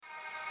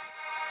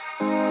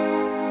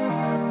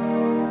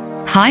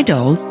Hi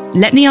dolls,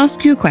 let me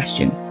ask you a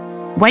question.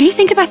 When you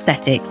think of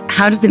aesthetics,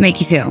 how does it make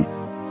you feel?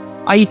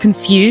 Are you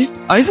confused,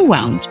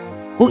 overwhelmed,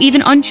 or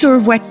even unsure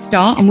of where to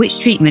start and which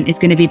treatment is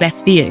going to be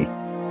best for you?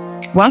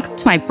 Welcome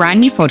to my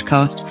brand new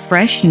podcast,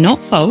 Fresh Not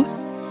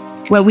False,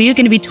 where we are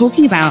going to be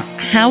talking about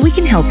how we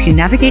can help you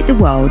navigate the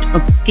world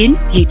of skin,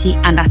 beauty,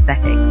 and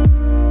aesthetics.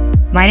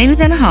 My name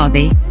is Ella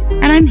Harvey,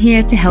 and I'm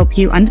here to help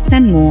you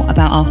understand more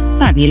about our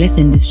fabulous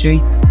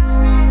industry.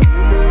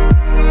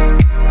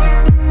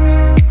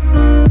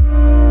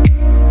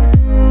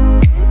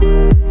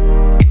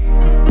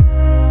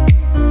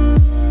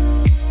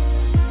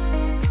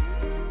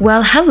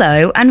 Well,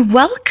 hello and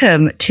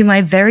welcome to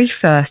my very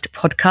first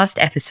podcast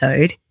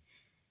episode.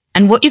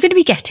 And what you're going to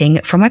be getting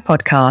from my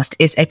podcast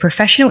is a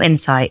professional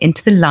insight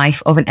into the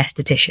life of an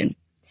esthetician.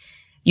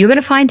 You're going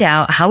to find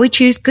out how we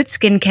choose good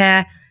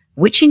skincare,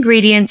 which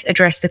ingredients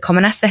address the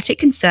common aesthetic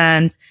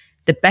concerns,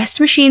 the best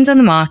machines on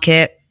the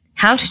market,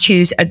 how to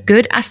choose a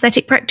good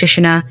aesthetic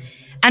practitioner,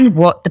 and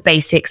what the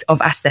basics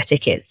of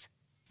aesthetic is.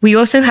 We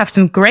also have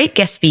some great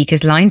guest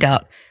speakers lined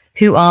up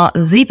who are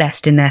the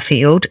best in their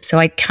field, so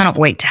I cannot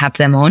wait to have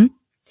them on.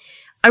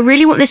 I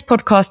really want this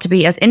podcast to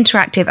be as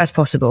interactive as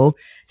possible,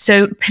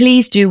 so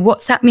please do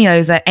WhatsApp me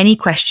over any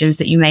questions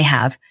that you may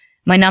have.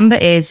 My number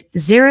is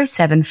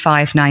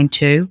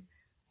 07592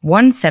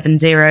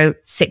 170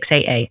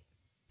 688.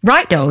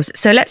 Right, dolls,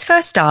 so let's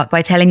first start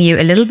by telling you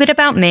a little bit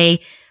about me,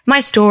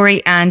 my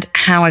story, and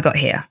how I got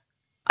here.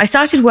 I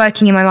started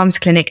working in my mum's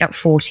clinic at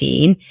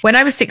 14. When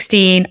I was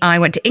 16, I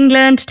went to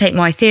England to take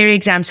my theory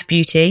exams for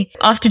beauty.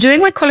 After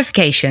doing my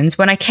qualifications,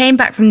 when I came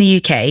back from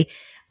the UK,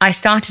 I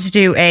started to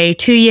do a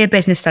 2-year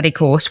business study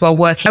course while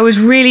working. I was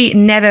really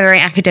never very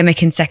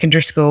academic in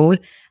secondary school.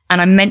 And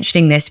I'm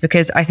mentioning this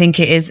because I think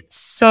it is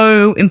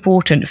so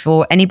important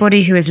for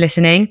anybody who is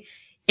listening.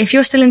 If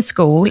you're still in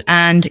school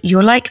and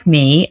you're like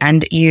me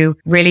and you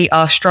really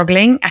are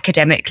struggling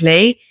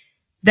academically,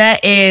 there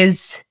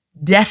is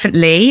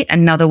definitely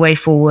another way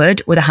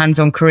forward with a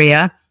hands-on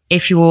career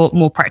if you're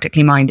more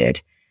practically minded.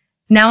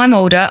 Now I'm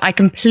older, I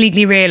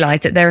completely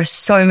realize that there are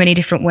so many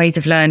different ways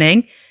of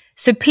learning.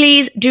 So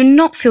please do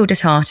not feel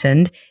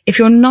disheartened if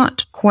you're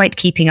not quite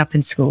keeping up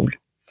in school.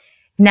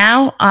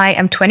 Now I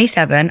am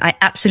 27. I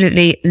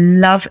absolutely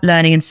love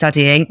learning and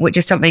studying, which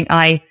is something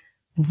I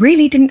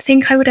really didn't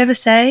think I would ever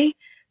say.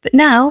 But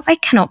now I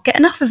cannot get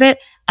enough of it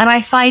and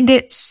I find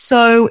it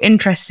so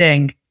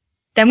interesting.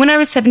 Then when I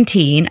was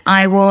 17,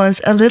 I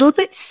was a little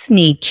bit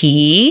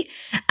sneaky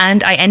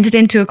and I entered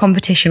into a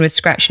competition with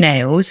Scratch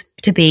Nails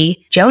to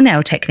be Gel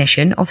Nail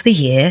Technician of the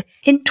Year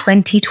in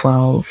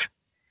 2012.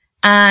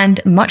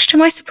 And much to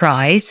my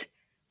surprise,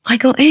 I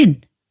got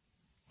in,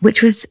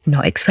 which was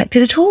not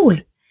expected at all.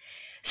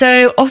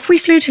 So off we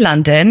flew to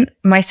London,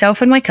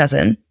 myself and my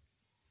cousin.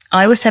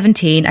 I was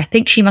 17. I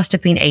think she must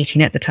have been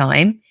 18 at the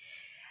time.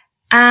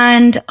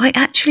 And I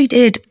actually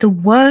did the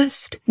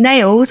worst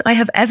nails I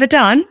have ever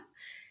done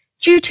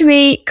due to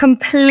me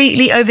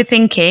completely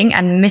overthinking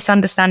and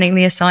misunderstanding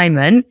the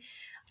assignment.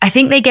 I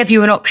think they gave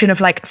you an option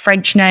of like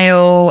French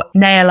nail,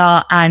 nail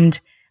art, and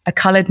a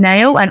coloured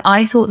nail. And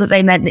I thought that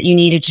they meant that you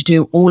needed to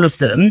do all of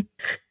them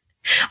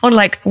on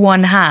like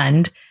one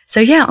hand.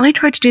 So yeah, I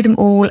tried to do them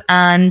all.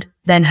 And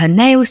then her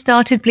nails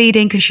started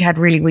bleeding because she had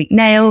really weak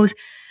nails.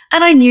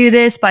 And I knew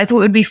this, but I thought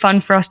it would be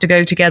fun for us to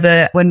go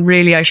together when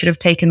really I should have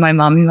taken my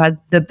mum who had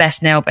the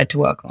best nail bed to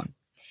work on.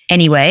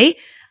 Anyway,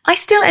 I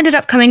still ended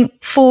up coming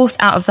 4th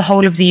out of the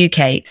whole of the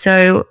UK.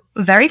 So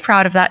very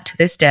proud of that to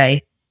this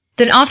day.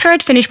 Then after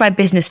I'd finished my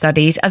business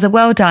studies, as a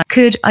well done,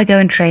 could I go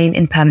and train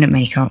in permanent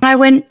makeup? I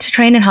went to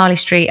train in Harley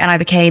Street and I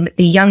became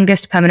the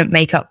youngest permanent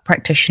makeup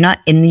practitioner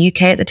in the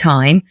UK at the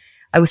time.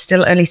 I was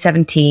still only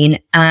 17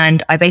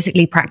 and I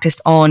basically practiced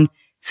on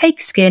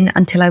fake skin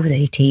until I was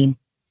 18.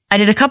 I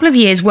did a couple of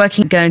years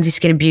working at Guernsey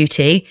Skin and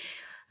Beauty,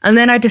 and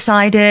then I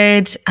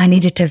decided I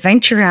needed to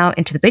venture out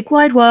into the big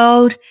wide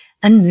world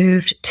and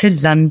moved to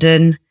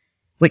London,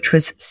 which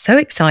was so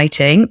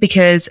exciting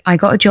because I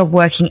got a job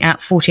working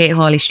at 48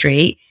 Harley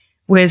Street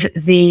with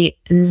the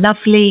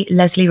lovely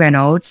Leslie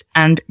Reynolds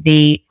and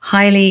the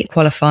highly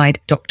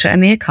qualified Dr.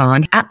 Amir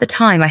Khan. At the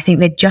time, I think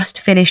they'd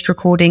just finished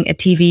recording a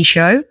TV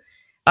show.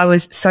 I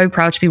was so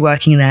proud to be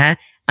working there.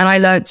 And I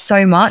learned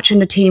so much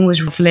and the team was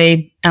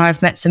lovely and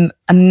I've met some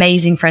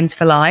amazing friends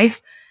for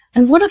life.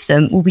 And one of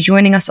them will be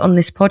joining us on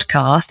this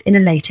podcast in a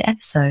later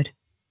episode.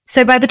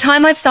 So by the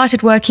time I'd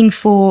started working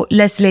for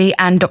Leslie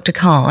and Dr.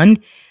 Khan,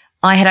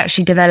 I had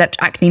actually developed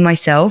acne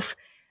myself.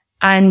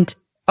 And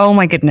oh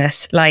my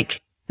goodness,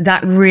 like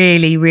that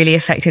really, really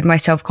affected my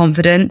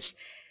self-confidence.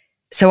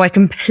 So I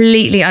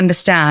completely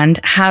understand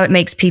how it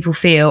makes people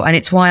feel. And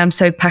it's why I'm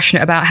so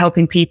passionate about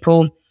helping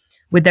people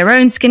with their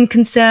own skin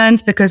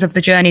concerns because of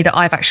the journey that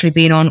I've actually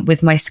been on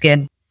with my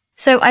skin.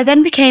 So I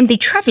then became the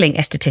traveling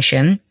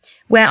esthetician,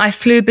 where I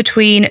flew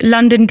between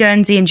London,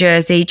 Guernsey and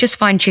Jersey, just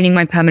fine-tuning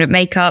my permanent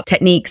makeup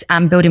techniques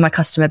and building my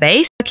customer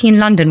base. Working in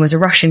London was a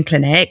Russian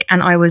clinic,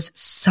 and I was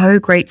so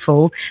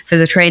grateful for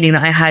the training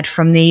that I had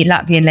from the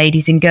Latvian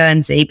ladies in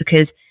Guernsey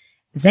because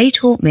they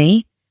taught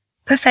me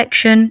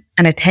perfection,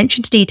 and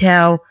attention to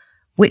detail,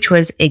 which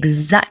was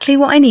exactly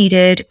what I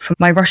needed from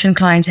my Russian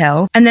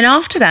clientele. And then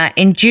after that,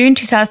 in June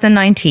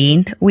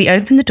 2019, we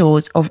opened the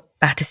doors of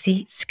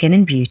Battersea Skin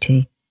and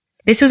Beauty.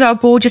 This was our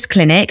gorgeous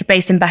clinic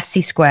based in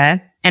Battersea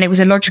Square, and it was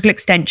a logical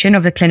extension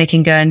of the clinic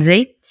in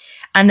Guernsey.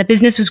 And the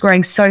business was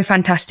growing so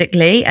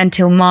fantastically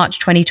until March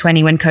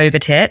 2020 when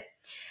COVID hit.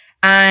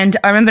 And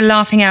I remember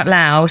laughing out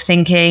loud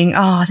thinking,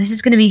 oh, this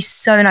is going to be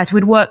so nice.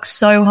 We'd worked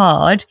so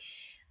hard.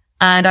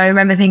 And I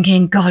remember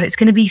thinking, God, it's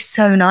going to be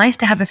so nice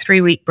to have a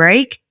 3-week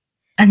break.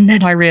 And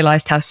then I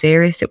realized how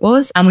serious it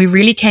was. And we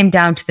really came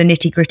down to the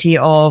nitty gritty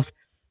of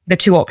the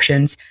two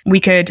options. We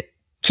could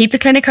keep the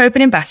clinic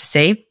open in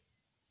Battersea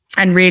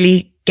and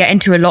really get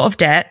into a lot of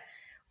debt,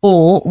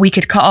 or we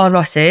could cut our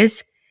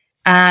losses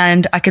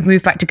and I could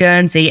move back to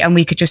Guernsey and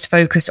we could just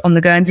focus on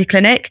the Guernsey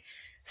clinic.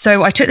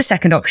 So I took the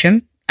second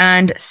option,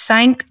 and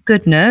thank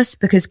goodness,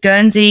 because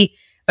Guernsey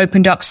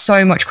opened up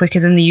so much quicker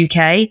than the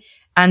UK,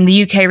 and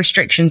the UK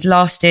restrictions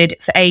lasted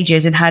for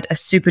ages and had a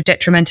super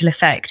detrimental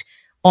effect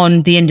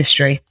on the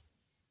industry.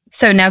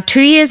 So now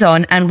 2 years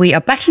on and we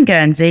are back in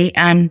Guernsey,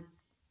 and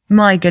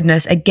my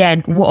goodness,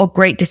 again, what a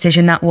great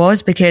decision that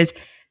was, because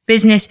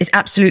business is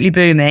absolutely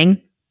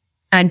booming,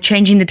 and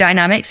changing the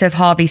dynamics of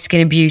Harvey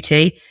Skin and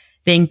Beauty,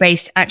 being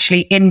based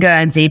actually in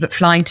Guernsey but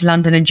flying to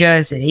London and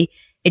Jersey,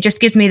 it just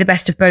gives me the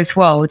best of both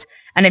worlds.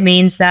 And it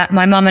means that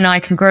my mum and I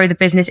can grow the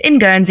business in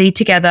Guernsey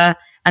together,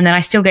 and then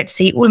I still get to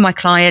see all of my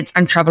clients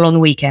and travel on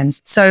the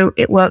weekends. So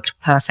it worked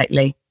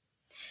perfectly.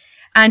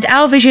 And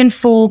our vision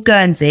for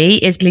Guernsey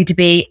is going to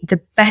be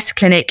the best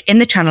clinic in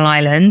the Channel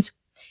Islands,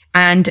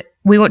 and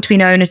we want to be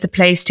known as the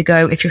place to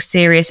go if you're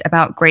serious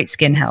about great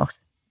skin health.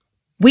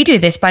 We do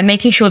this by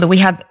making sure that we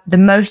have the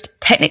most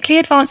technically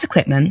advanced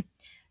equipment,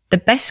 the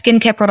best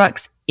skincare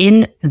products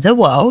in the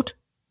world,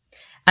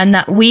 and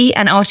that we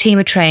and our team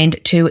are trained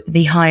to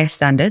the highest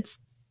standards.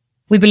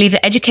 We believe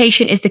that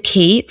education is the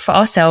key for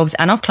ourselves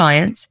and our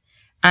clients,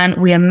 and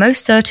we are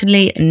most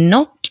certainly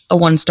not a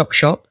one-stop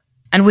shop.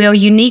 And we are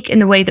unique in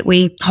the way that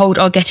we hold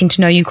our getting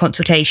to know you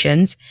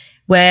consultations,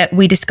 where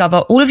we discover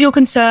all of your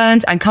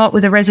concerns and come up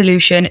with a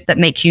resolution that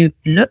make you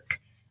look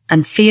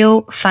and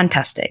feel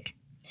fantastic.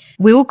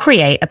 We will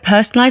create a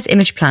personalized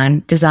image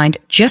plan designed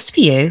just for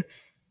you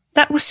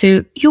that will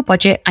suit your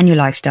budget and your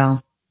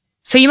lifestyle.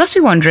 So you must be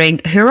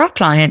wondering who are our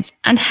clients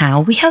and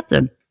how we help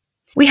them.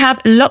 We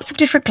have lots of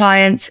different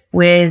clients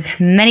with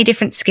many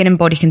different skin and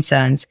body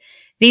concerns.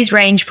 These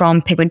range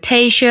from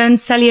pigmentation,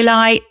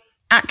 cellulite,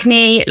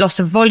 acne, loss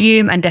of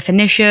volume and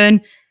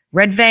definition,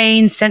 red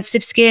veins,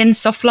 sensitive skin,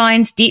 soft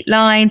lines, deep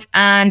lines,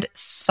 and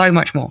so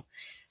much more.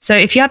 So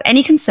if you have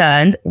any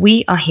concerns,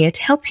 we are here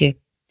to help you.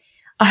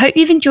 I hope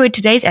you've enjoyed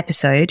today's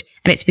episode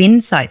and it's been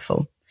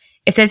insightful.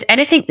 If there's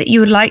anything that you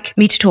would like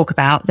me to talk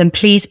about, then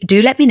please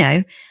do let me know,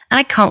 and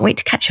I can't wait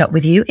to catch up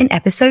with you in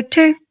episode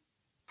 2.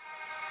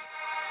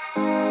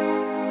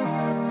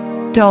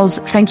 Dolls,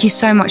 thank you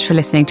so much for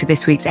listening to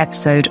this week's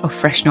episode of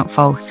Fresh Not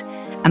False,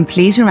 and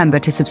please remember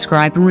to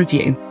subscribe and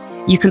review.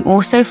 You can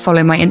also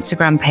follow my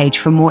Instagram page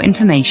for more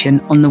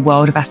information on the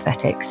world of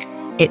aesthetics.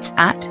 It's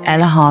at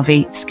Ella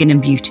Harvey Skin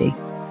and Beauty.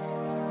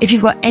 If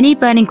you've got any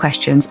burning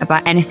questions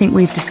about anything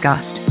we've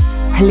discussed,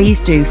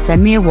 please do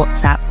send me a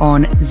WhatsApp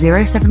on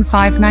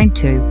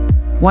 07592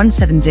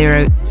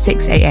 170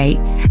 688,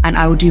 and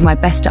I will do my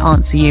best to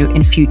answer you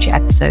in future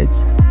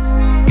episodes.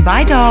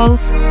 Bye,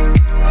 dolls!